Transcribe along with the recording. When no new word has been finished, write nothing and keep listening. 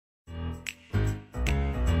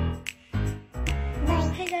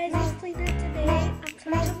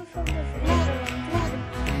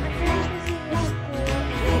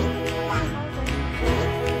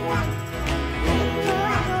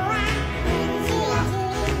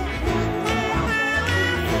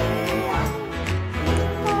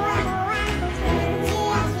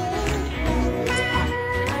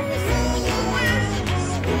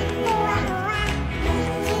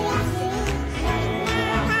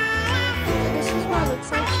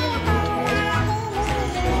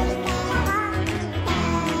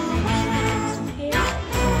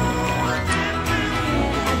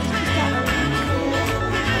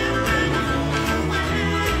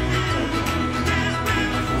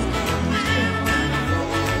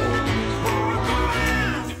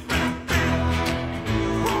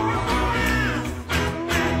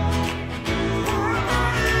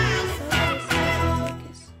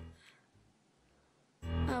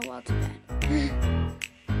well to bed.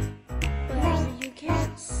 But you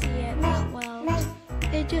can't see it that well.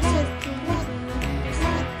 It just says blue moon.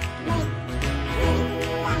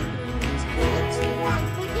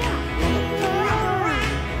 But yeah.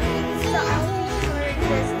 So I'll be sharing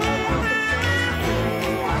this about the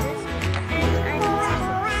girls and I need to focus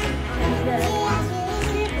on the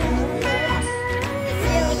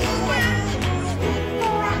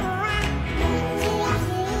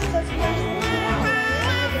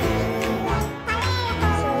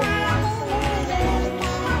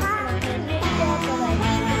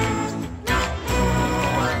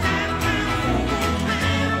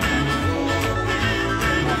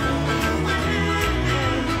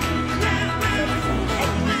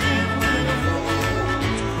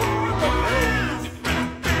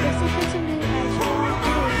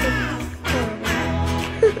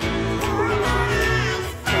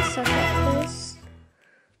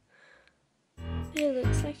It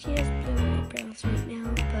looks like she has blue eyebrows right now,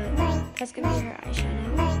 but that's gonna be her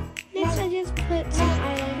eyeshadow. Next, I just put some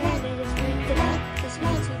eyeliner and I just winged it up. This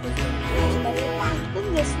one, see this one is better than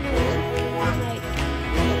this one. I'm like,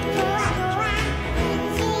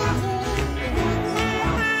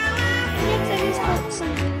 next, I just put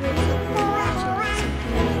some blue lips on her.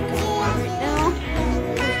 She looks something right now.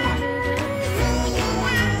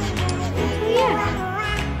 So yeah.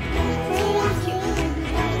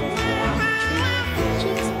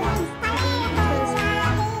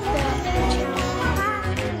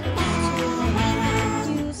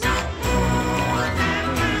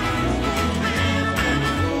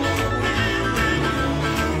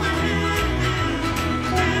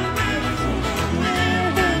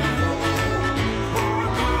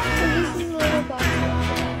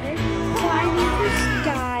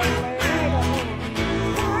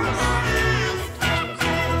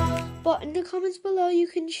 In the comments below, you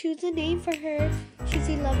can choose a name for her. She's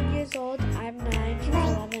 11 years old. I'm 9. She's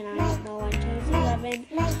 11. I don't know. I chose 11.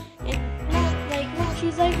 And like,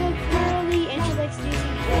 she's like a girly, and she likes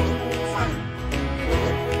using girlies.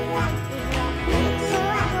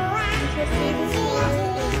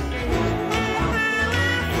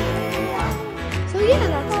 So yeah,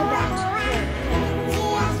 that's about her.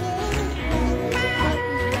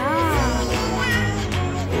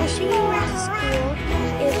 What she wears to school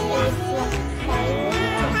is a fire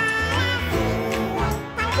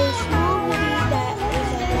a small hoodie that is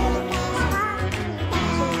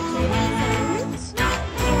so it's and some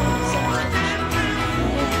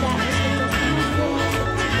and that is what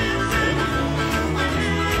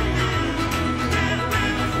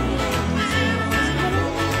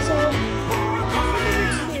so after number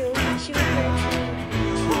 2, she would wear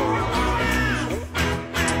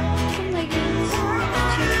some leggings,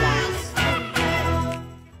 2 flats.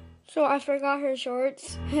 So I forgot her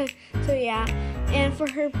shorts. So yeah. And for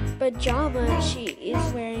her pajamas, she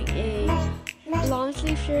is wearing a long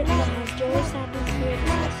sleeve shirt that has Joey Sanders here,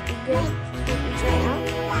 that has a good inside out,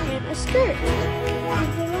 and a skirt. And